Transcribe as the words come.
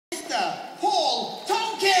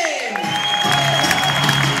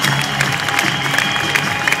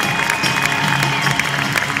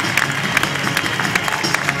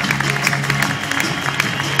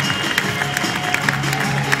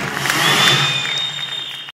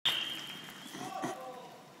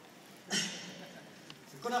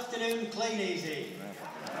Kleeneze.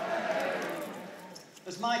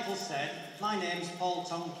 As Michael said, my name's Paul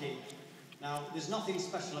Tonkin. Now, there's nothing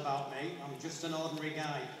special about me, I'm just an ordinary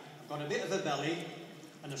guy. I've got a bit of a belly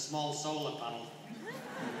and a small solar panel.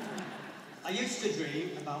 I used to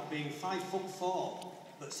dream about being 5'4",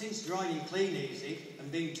 but since joining Kleeneze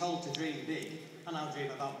and being told to dream big, I now dream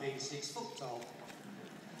about being 6 foot tall.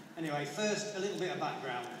 Anyway, first, a little bit of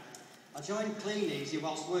background. I joined Kleeneze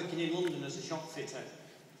whilst working in London as a shop fitter.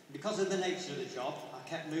 Because of the nature of the job, I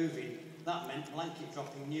kept moving. That meant blanket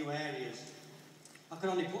dropping new areas. I could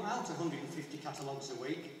only put out 150 catalogues a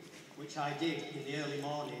week, which I did in the early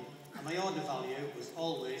morning, and my order value was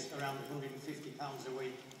always around £150 a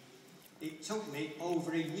week. It took me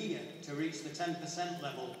over a year to reach the 10%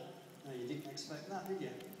 level. No, you didn't expect that, did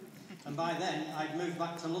you? And by then, I'd moved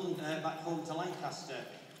back to London, back home to Lancaster,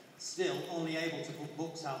 still only able to put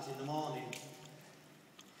books out in the morning.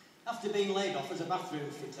 After being laid off as a bathroom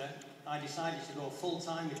fitter, I decided to go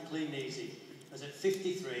full-time with Kleeneze, as at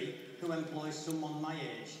 53, who employs someone my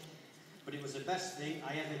age. But it was the best thing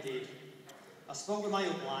I ever did. I spoke with my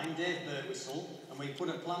upline, Dave Burtwhistle, and we put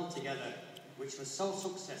a plan together, which was so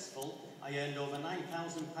successful, I earned over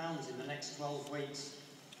 £9,000 in the next 12 weeks.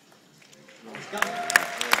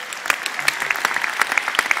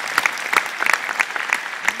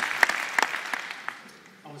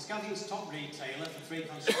 I was Gavin's top retailer for 3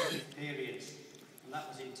 consecutive periods, and that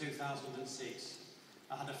was in 2006.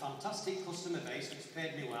 I had a fantastic customer base which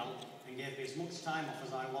paid me well and gave me as much time off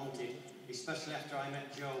as I wanted, especially after I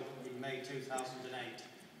met Joe in May 2008.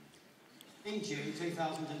 In June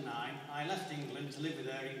 2009, I left England to live with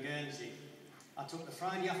her in Guernsey. I took the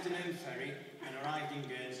Friday afternoon ferry and arrived in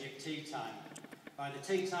Guernsey at tea time. By the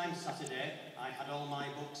tea time Saturday, I had all my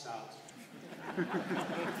books out.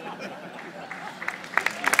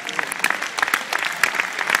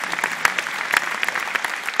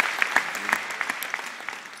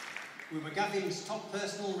 We were Gavin's top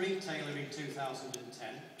personal retailer in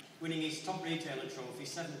 2010, winning his top retailer trophy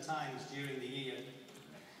 7 times during the year.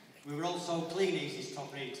 We were also Kleeneze's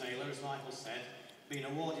top retailer, as Michael said, being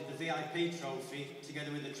awarded the VIP trophy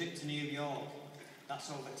together with a trip to New York.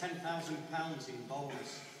 That's over £10,000 in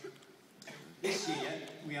bonus. This year,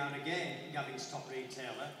 we are again Gavin's top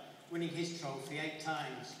retailer, winning his trophy 8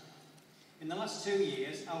 times. In the last 2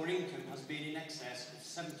 years, our income has been in excess of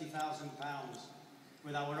 £70,000,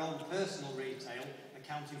 with our own personal retail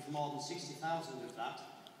accounting for more than 60,000 of that.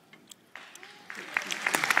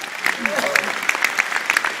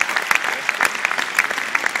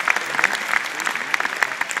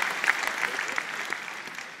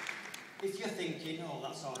 If you're thinking, oh,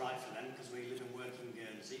 that's all right for them because we live and work in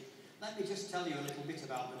Guernsey, let me just tell you a little bit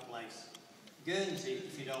about the place. Guernsey,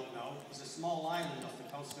 if you don't know, is a small island off the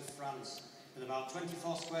coast of France with about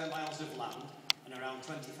 24 square miles of land and around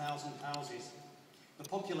 20,000 houses. The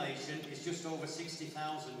population is just over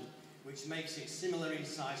 60,000, which makes it similar in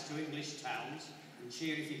size to English towns, and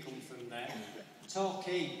cheer if you come from there.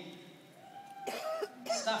 Torquay,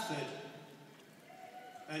 Stafford,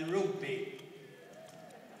 and Rugby,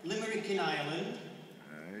 Limerick in Ireland,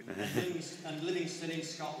 and Livingston in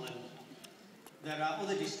Scotland. There are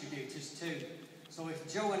other distributors too. So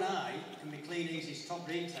if Joe and I can be Kleeneze's top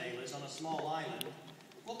retailers on a small island,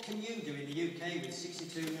 what can you do in the UK with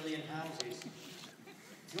 62 million houses?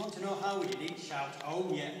 If you want to know how we did it, shout, oh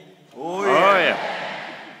yeah. Oh yeah. Oh yeah.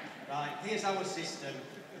 Right, here's our system.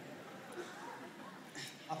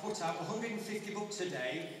 I put out 150 books a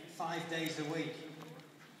day, 5 days a week.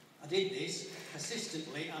 I did this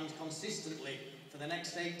persistently and consistently for the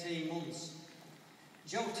next 18 months.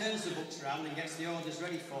 Joe turns the books around and gets the orders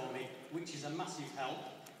ready for me, which is a massive help,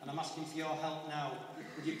 and I'm asking for your help now.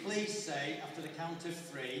 Would you please say, after the count of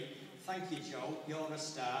 3, thank you, Joe, you're a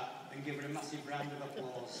star, and give her a massive round of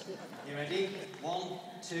applause. You ready? 1,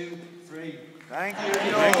 2, 3. Thank you, Joe.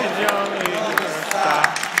 Thank you, Joe. You're a star.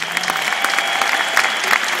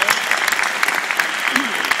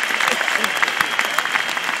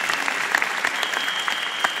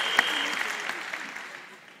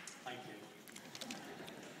 Thank you.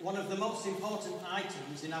 One of the most important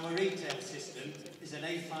items in our retail system is an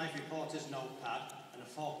A5 reporter's notepad and a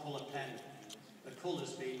 4-colour pen. The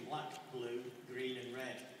colours being black, blue, green and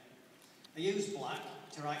red. I use black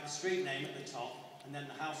to write the street name at the top and then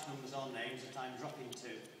the house numbers or names that I'm dropping to.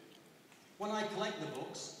 When I collect the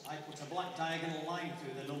books, I put a black diagonal line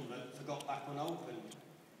through the number for got back unopened,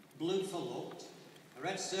 blue for looked, a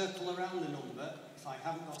red circle around the number if I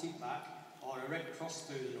haven't got it back, or a red cross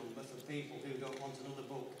through the number for people who don't want another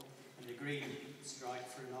book, and a green stripe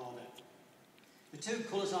for an order. The 2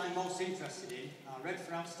 colours I'm most interested in are red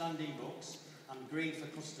for outstanding books and green for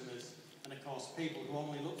customers, and And of course, people who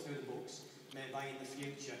only look through the books may buy in the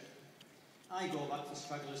future. I go back for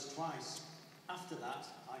stragglers twice. After that,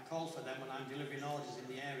 I call for them when I'm delivering orders in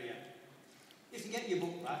the area. If you get your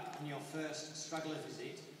book back on your first straggler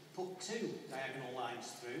visit, put 2 diagonal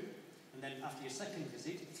lines through, and then after your second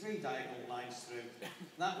visit, 3 diagonal lines through.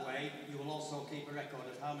 That way, you will also keep a record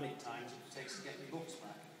of how many times it takes to get your books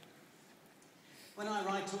back. When I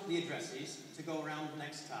write up the addresses to go around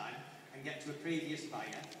next time and get to a previous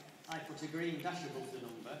buyer, I put a green dash above the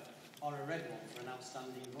number or a red one for an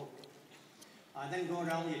outstanding book. I then go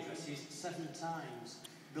around the addresses 7 times,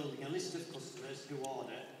 building a list of customers who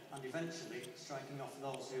order and eventually striking off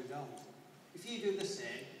those who don't. If you do the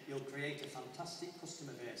same, you'll create a fantastic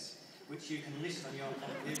customer base, which you can list on your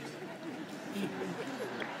computer.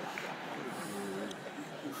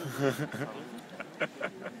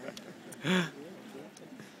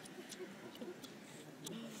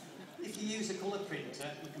 If you use a colour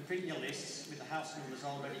printer, you can print your lists with the house numbers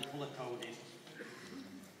already colour-coded.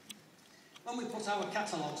 When we put our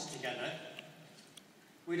catalogues together,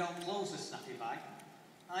 we don't close the snappy bag.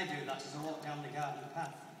 I do that as I walk down the garden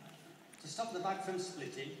path. To stop the bag from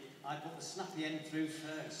splitting, I put the snappy end through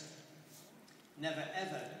first. Never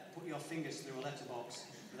ever put your fingers through a letterbox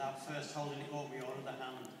without first holding it over your other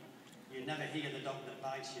hand. You never hear the dog that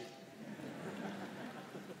bites you.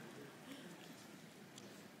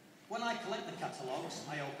 When I collect the catalogues,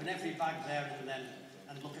 I open every bag there and then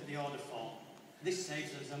and look at the order form. This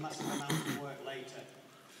saves us a massive amount of work later.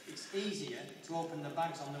 It's easier to open the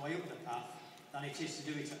bags on the way up the path than it is to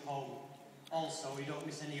do it at home. Also, we don't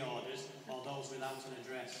miss any orders or those without an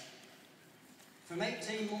address. From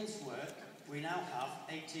 18 months' work, we now have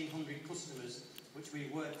 1,800 customers, which we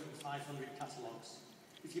work from 500 catalogues.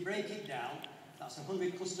 If you break it down, that's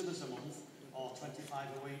 100 customers a month, or 25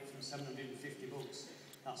 a week from 750 books.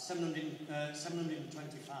 That's 725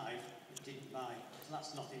 that didn't buy, so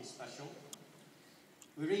that's nothing special.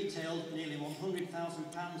 We retailed nearly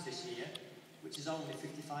 £100,000 this year, which is only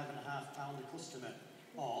 £55.5 a customer,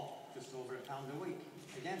 or just over £1 a week.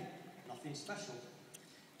 Again, nothing special.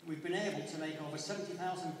 We've been able to make over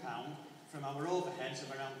 £70,000 from our overheads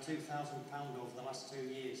of around £2,000 over the last 2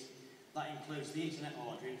 years. That includes the internet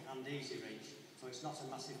ordering and Easy Reach, so it's not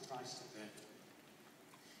a massive price to pay.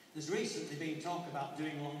 There's recently been talk about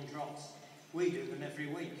doing long drops. We do them every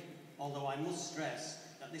week, although I must stress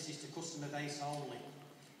that this is to customer base only.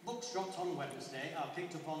 Books dropped on Wednesday are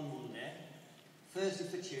picked up on Monday, Thursday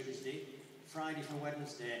for Tuesday, Friday for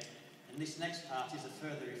Wednesday, and this next part is a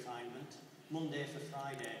further refinement, Monday for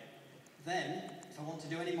Friday. Then, if I want to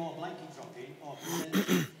do any more blanket dropping or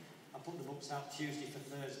percentage, I put the books out Tuesday for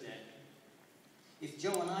Thursday. If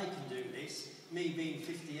Joe and I can do this, me being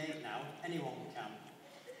 58 now, anyone can.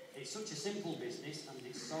 It's such a simple business and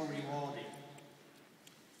it's so rewarding.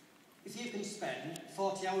 If you can spend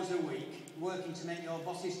 40 hours a week working to make your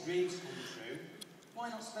boss's dreams come true, why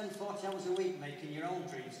not spend 40 hours a week making your own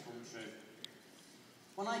dreams come true?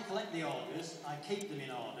 When I collect the orders, I keep them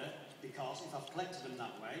in order because if I've collected them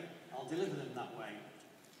that way, I'll deliver them that way.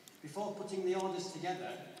 Before putting the orders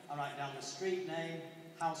together, I write down the street name,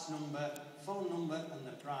 house number, phone number and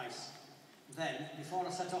the price. Then, before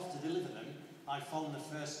I set off to deliver them, I phone the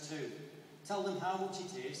first 2. Tell them how much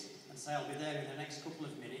it is and say I'll be there in the next couple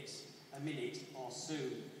of minutes, a minute or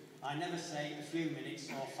soon. I never say a few minutes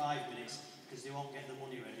or 5 minutes because they won't get the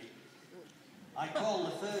money ready. I call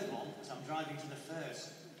the third one as I'm driving to the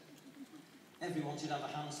first. Everyone should have a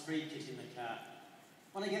hands-free kit in the car.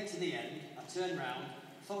 When I get to the end, I turn round,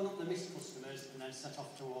 phone up the missed customers and then set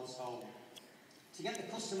off towards home. To get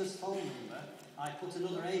the customer's phone number, I put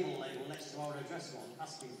another able label next to our address one,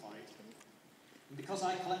 asking for it. And because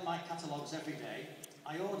I collect my catalogues every day,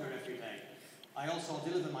 I order every day. I also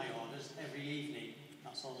deliver my orders every evening.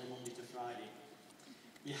 That's only Monday to Friday.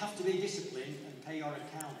 You have to be disciplined and pay your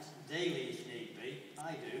account daily if need be.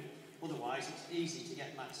 I do. Otherwise, it's easy to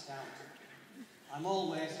get maxed out. I'm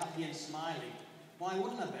always happy and smiling. Why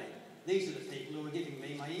wouldn't I be? These are the people who are giving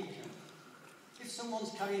me my income. If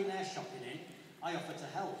someone's carrying their shopping in, I offer to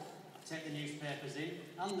help. I take the newspapers in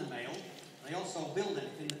and the mail. I also build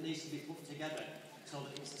anything that needs to be put together so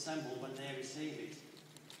that it's assembled when they receive it.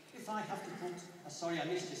 If I have to put a "sorry I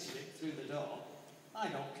missed you" slip through the door, I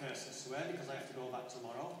don't curse and swear because I have to go back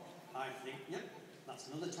tomorrow. I think, yep, that's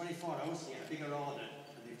another 24 hours to get a bigger order,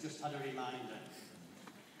 and they've just had a reminder.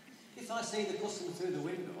 If I see the customer through the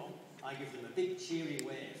window, I give them a big cheery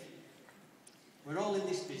wave. We're all in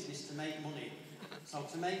this business to make money, so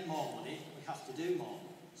to make more money, we have to do more.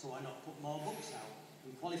 So why not put more books out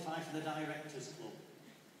and qualify for the Directors Club?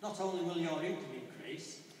 Not only will your income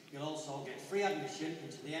increase, you'll also get free admission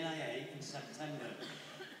into the NIA in September.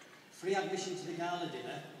 free admission to the gala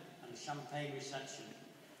dinner and a champagne reception.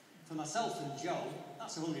 For myself and Joe,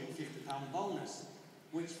 that's a £150 bonus,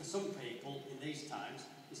 which for some people in these times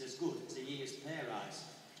is as good as a year's pay rise.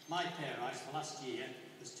 My pay rise for last year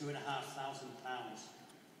was £2,500.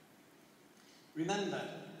 Remember,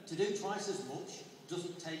 to do twice as much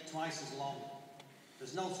doesn't take twice as long.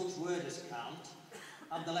 There's no such word as can't.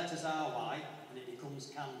 Add the letters RY and it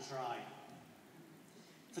becomes can try.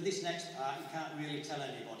 For this next part, you can't really tell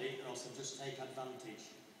anybody or else they'll just take advantage.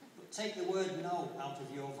 But take the word no out of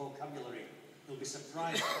your vocabulary. You'll be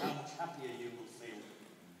surprised at how much happier you will feel.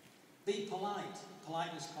 Be polite.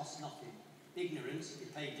 Politeness costs nothing. Ignorance you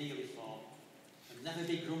pay dearly for. And never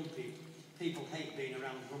be grumpy. People hate being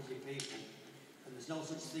around grumpy people. And there's no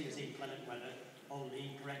such thing as inclement weather,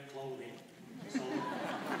 only incorrect clothing. So,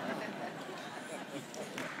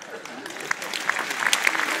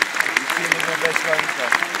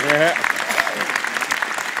 Yeah.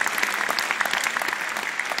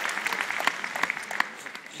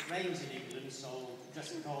 it rains in England, so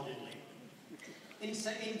dress accordingly. In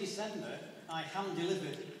December, I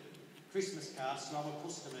hand-delivered Christmas cards to our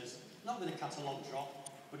customers, not with a catalogue drop,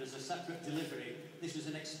 but as a separate delivery. This was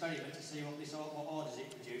an experiment to see what orders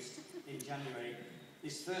it produced in January.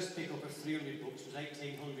 This first pickup of 300 books was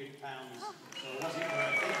 £1,800, so was it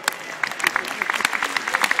worth it?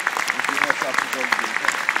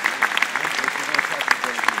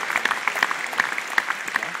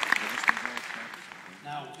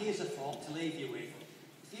 Now, here's a thought to leave you with.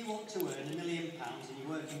 If you want to earn £1 million in your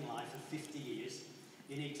working life of 50 years,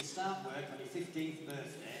 you need to start work on your 15th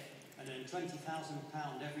birthday and earn £20,000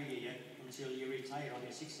 every year until you retire on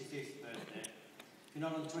your 65th birthday. If you're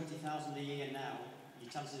not on £20,000 a year now, your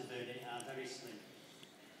chances of earning it are very slim.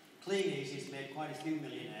 Kleeneze has made quite a few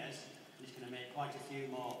millionaires, and it's going to make quite a few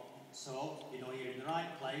more. So, you know you're in the right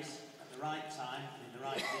place, at the right time, and in the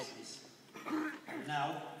right business. And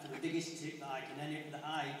now, for the biggest tip that I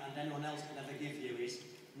and anyone else can ever give you is,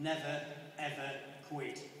 never, ever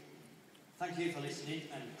quit. Thank you for listening,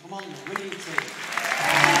 and come on, the winning team.